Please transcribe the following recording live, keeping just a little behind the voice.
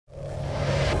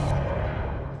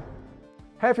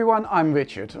Hey everyone, I'm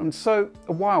Richard, and so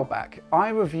a while back I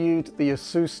reviewed the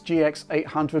Asus GX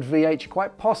 800VH,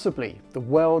 quite possibly the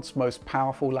world's most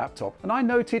powerful laptop, and I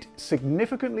noted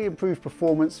significantly improved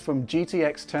performance from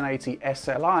GTX 1080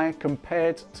 SLI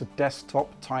compared to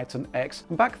desktop Titan X.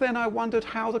 And back then I wondered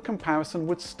how the comparison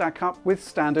would stack up with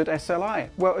standard SLI.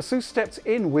 Well, Asus stepped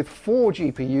in with 4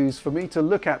 GPUs for me to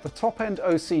look at the top-end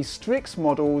OC Strix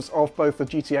models of both the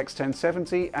GTX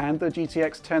 1070 and the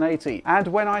GTX 1080. And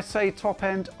when I say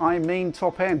top-end, I mean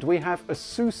top end. We have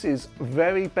Asus's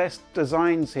very best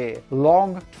designs here.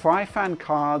 Long tri-fan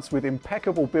cards with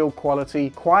impeccable build quality,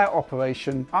 quiet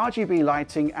operation, RGB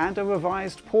lighting, and a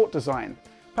revised port design.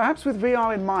 Perhaps with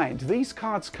VR in mind, these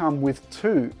cards come with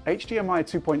 2 HDMI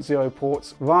 2.0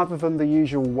 ports rather than the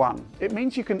usual one. It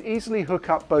means you can easily hook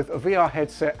up both a VR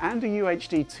headset and a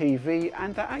UHD TV,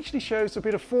 and that actually shows a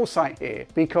bit of foresight here,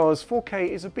 because 4K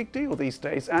is a big deal these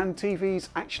days and TVs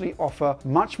actually offer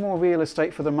much more real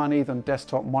estate for the money than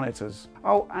desktop monitors.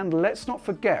 Oh, and let's not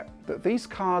forget that these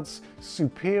cards'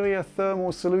 superior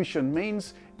thermal solution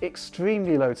means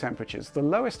extremely low temperatures, the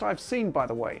lowest I've seen by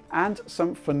the way, and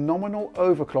some phenomenal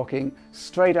overclocking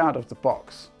straight out of the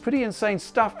box. Pretty insane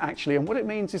stuff actually, and what it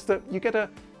means is that you get a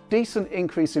decent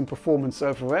increase in performance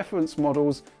over reference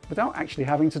models without actually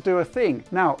having to do a thing.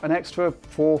 Now, an extra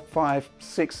 4, 5,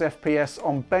 6 FPS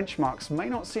on benchmarks may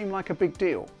not seem like a big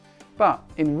deal, but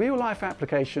in real life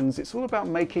applications it's all about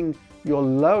making your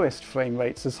lowest frame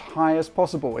rates as high as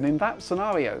possible, and in that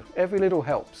scenario every little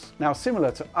helps. Now, similar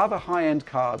to other high-end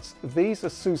cards, these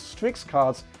Asus Strix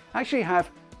cards actually have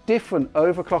different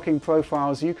overclocking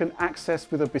profiles you can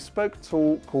access with a bespoke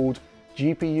tool called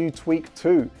GPU Tweak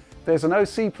 2. There's an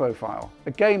OC profile,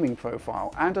 a gaming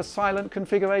profile, and a silent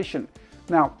configuration.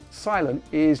 Now, silent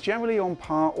is generally on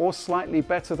par or slightly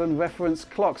better than reference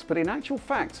clocks, but in actual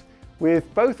fact,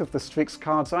 with both of the Strix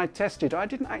cards I tested, I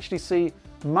didn't actually see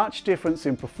much difference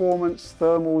in performance,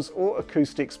 thermals, or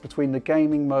acoustics between the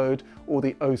gaming mode or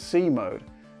the OC mode.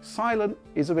 Silent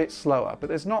is a bit slower, but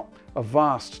there's not a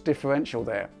vast differential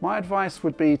there. My advice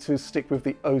would be to stick with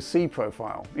the OC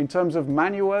profile. In terms of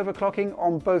manual overclocking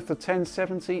on both the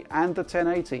 1070 and the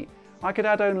 1080, I could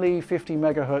add only 50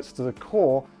 MHz to the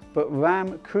core, but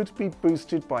RAM could be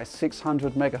boosted by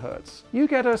 600 MHz. You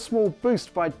get a small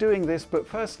boost by doing this, but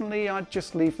personally I'd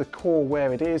just leave the core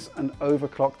where it is and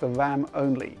overclock the RAM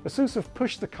only. Asus have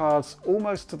pushed the cards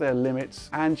almost to their limits,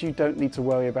 and you don't need to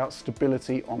worry about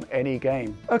stability on any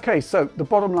game. Okay, so the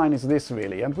bottom line is this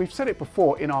really, and we've said it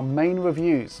before in our main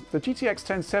reviews. The GTX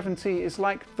 1070 is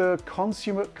like the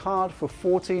consummate card for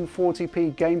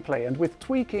 1440p gameplay, and with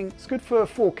tweaking, it's good for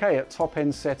 4K at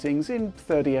top-end settings in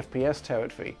 30 FPS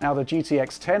territory. Now, the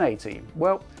GTX 1080,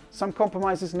 well, some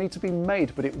compromises need to be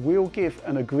made, but it will give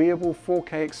an agreeable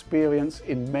 4K experience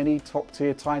in many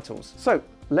top-tier titles. So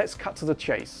let's cut to the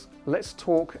chase. Let's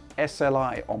talk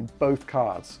SLI on both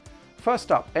cards.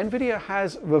 First up, NVIDIA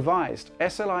has revised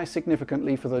SLI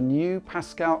significantly for the new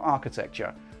Pascal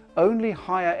architecture. Only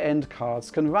higher-end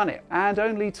cards can run it, and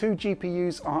only 2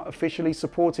 GPUs are officially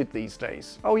supported these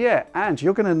days. Oh yeah, and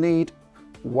you're going to need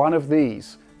one of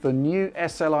these, the new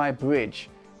SLI bridge.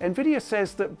 NVIDIA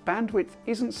says that bandwidth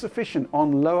isn't sufficient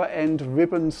on lower-end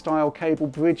ribbon-style cable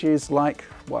bridges like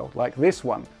this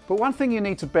one. But one thing you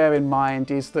need to bear in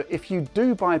mind is that if you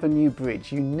do buy the new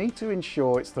bridge, you need to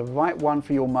ensure it's the right one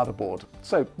for your motherboard.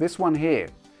 So this one here.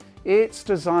 It's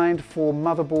designed for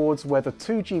motherboards where the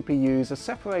 2 GPUs are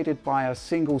separated by a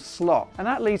single slot. And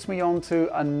that leads me on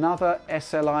to another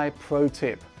SLI pro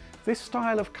tip. This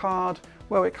style of card,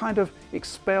 well, it kind of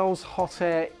expels hot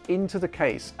air into the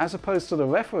case, as opposed to the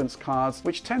reference cards,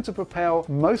 which tend to propel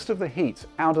most of the heat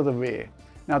out of the rear.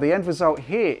 Now, the end result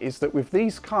here is that with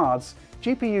these cards,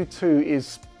 GPU 2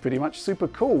 is pretty much super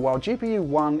cool, while GPU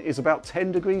 1 is about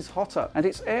 10 degrees hotter, and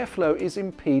its airflow is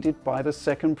impeded by the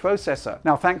second processor.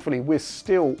 Now, thankfully, we're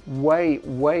still way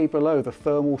below the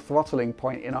thermal throttling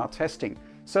point in our testing,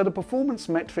 so the performance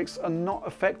metrics are not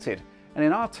affected. And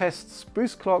in our tests,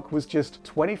 boost clock was just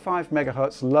 25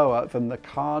 MHz lower than the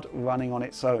card running on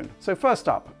its own. So first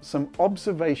up, some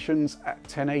observations at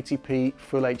 1080p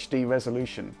Full HD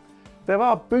resolution. There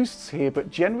are boosts here, but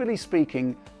generally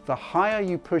speaking, the higher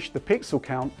you push the pixel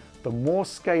count, the more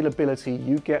scalability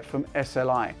you get from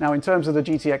SLI. Now, in terms of the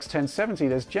GTX 1070,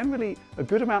 there's generally a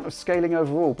good amount of scaling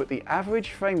overall, but the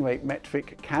average frame rate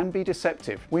metric can be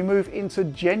deceptive. We move into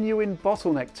genuine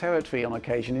bottleneck territory on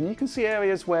occasion, and you can see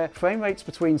areas where frame rates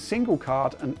between single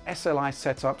card and SLI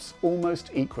setups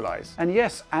almost equalize. And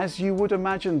yes, as you would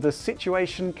imagine, the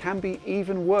situation can be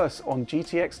even worse on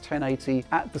GTX 1080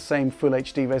 at the same Full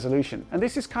HD resolution. And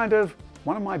this is kind of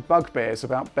one of my bugbears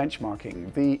about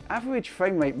benchmarking. The average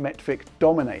frame rate metric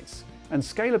dominates, and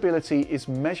scalability is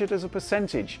measured as a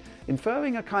percentage,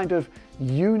 inferring a kind of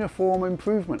uniform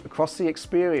improvement across the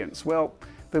experience. Well,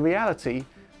 the reality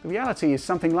is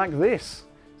something like this.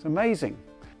 It's amazing.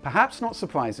 Perhaps not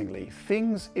surprisingly,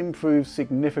 things improve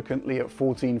significantly at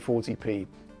 1440p.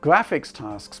 Graphics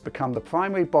tasks become the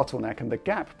primary bottleneck and the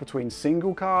gap between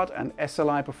single card and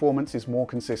SLI performance is more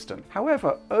consistent.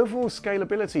 However, overall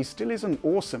scalability still isn't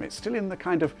awesome. It's still in the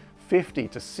kind of 50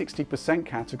 to 60%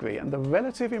 category, and the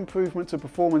relative improvement to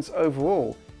performance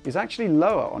overall is actually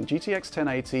lower on GTX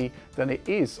 1080 than it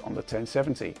is on the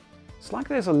 1070. It's like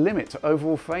there's a limit to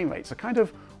overall frame rates, a kind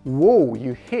of wall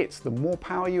you hit the more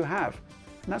power you have.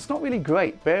 And that's not really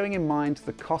great, bearing in mind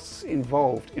the costs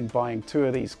involved in buying two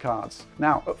of these cards.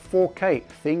 Now, at 4K,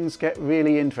 things get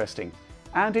really interesting.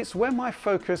 And it's where my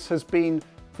focus has been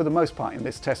for the most part in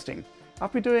this testing.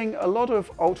 I've been doing a lot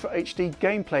of Ultra HD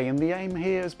gameplay, and the aim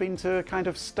here has been to kind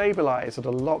of stabilize at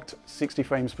a locked 60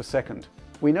 frames per second.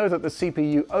 We know that the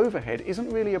CPU overhead isn't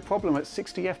really a problem at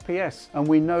 60 FPS, and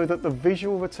we know that the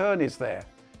visual return is there.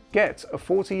 Get a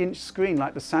 40-inch screen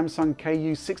like the Samsung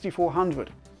KU6400.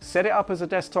 Set it up as a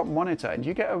desktop monitor and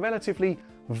you get a relatively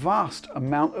vast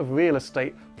amount of real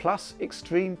estate plus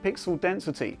extreme pixel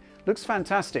density. Looks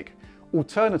fantastic.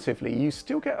 Alternatively, you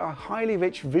still get a highly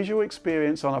rich visual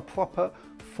experience on a proper,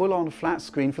 full-on flat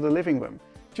screen for the living room.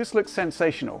 Just looks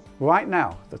sensational. Right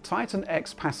now, the Titan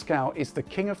X Pascal is the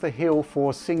king of the hill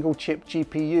for single-chip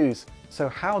GPUs. So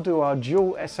how do our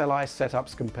dual SLI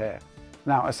setups compare?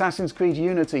 Now, Assassin's Creed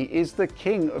Unity is the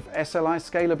king of SLI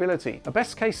scalability, a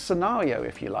best case scenario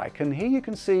if you like, and here you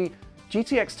can see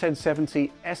GTX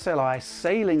 1070 SLI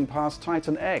sailing past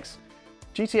Titan X.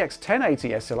 GTX 1080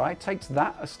 SLI takes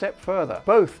that a step further.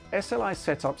 Both SLI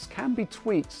setups can be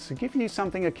tweaked to give you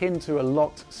something akin to a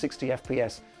locked 60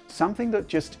 FPS, something that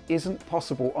just isn't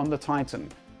possible on the Titan.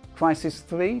 Crysis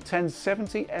 3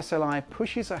 1070 SLI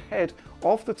pushes ahead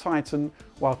of the Titan,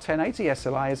 while 1080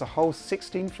 SLI is a whole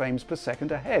 16 frames per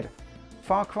second ahead.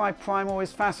 Cry Primal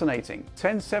is fascinating.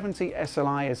 1070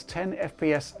 SLI is 10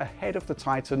 FPS ahead of the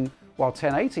Titan, while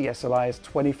 1080 SLI is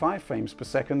 25 frames per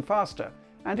second faster.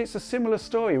 And it's a similar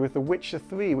story with The Witcher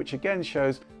 3, which again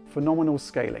shows phenomenal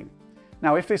scaling.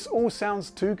 Now, if this all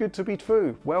sounds too good to be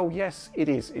true, well, yes, it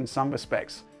is in some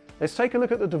respects. Let's take a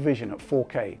look at the division at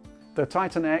 4K. The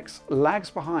Titan X lags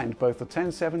behind both the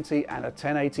 1070 and a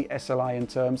 1080 SLI in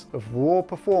terms of raw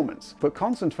performance, but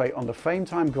concentrate on the frame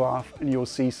time graph and you'll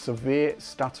see severe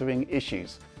stuttering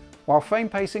issues. While frame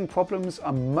pacing problems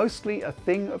are mostly a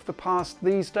thing of the past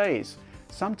these days,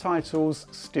 some titles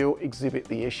still exhibit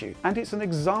the issue. And it's an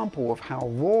example of how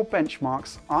raw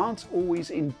benchmarks aren't always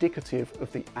indicative of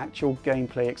the actual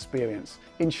gameplay experience.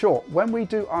 In short, when we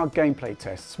do our gameplay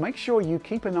tests, make sure you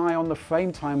keep an eye on the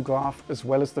frame time graph as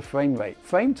well as the frame rate.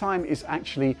 Frame time is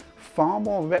actually far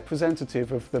more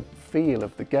representative of the feel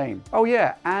of the game. Oh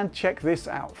yeah, and check this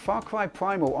out. Cry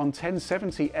Primal on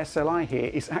 1070 SLI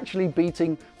here is actually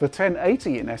beating the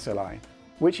 1080 in SLI,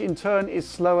 which in turn is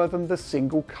slower than the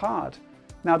single card.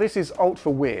 Now this is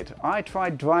ultra weird. I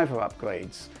tried driver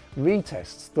upgrades,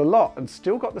 retests, the lot, and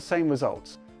still got the same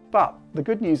results. But the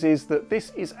good news is that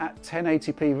this is at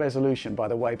 1080p resolution, by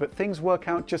the way, but things work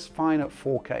out just fine at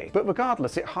 4K. But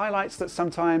regardless, it highlights that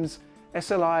sometimes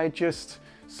SLI just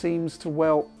seems to,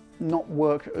 well, not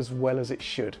work as well as it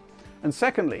should. And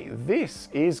secondly, this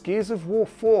is Gears of War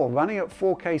 4 running at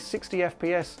 4K 60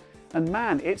 FPS, and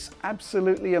man, it's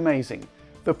absolutely amazing.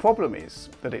 The problem is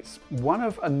that it's one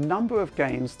of a number of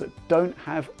games that don't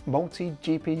have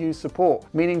multi-GPU support,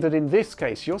 meaning that in this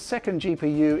case your second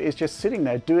GPU is just sitting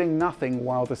there doing nothing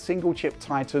while the single chip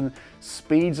Titan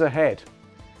speeds ahead.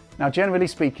 Now, generally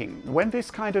speaking, when this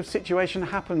kind of situation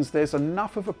happens, there's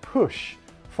enough of a push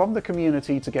from the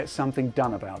community to get something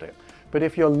done about it. But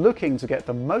if you're looking to get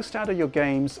the most out of your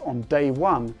games on day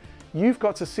one, you've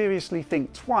got to seriously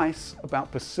think twice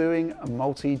about pursuing a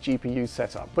multi-GPU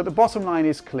setup. But the bottom line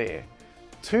is clear.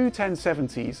 Two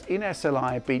 1070s in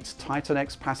SLI beats Titan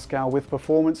X Pascal with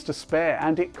performance to spare,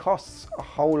 and it costs a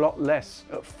whole lot less.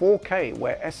 At 4K,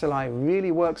 where SLI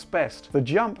really works best, the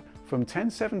jump from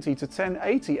 1070 to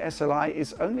 1080 SLI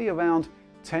is only around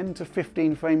 10 to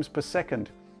 15 frames per second.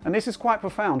 And this is quite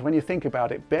profound when you think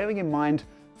about it, bearing in mind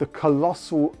the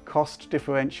colossal cost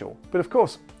differential. But of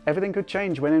course, everything could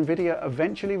change when Nvidia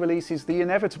eventually releases the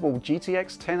inevitable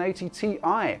GTX 1080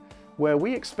 Ti, where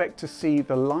we expect to see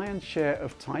the lion's share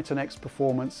of Titan X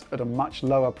performance at a much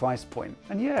lower price point.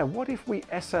 And yeah, what if we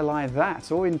SLI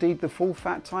that, or indeed the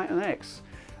full-fat Titan X?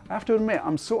 I have to admit,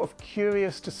 I'm sort of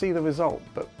curious to see the result,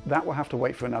 but that will have to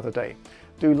wait for another day.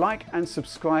 Do like and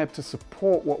subscribe to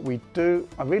support what we do.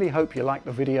 I really hope you like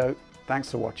the video. Thanks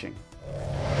for watching.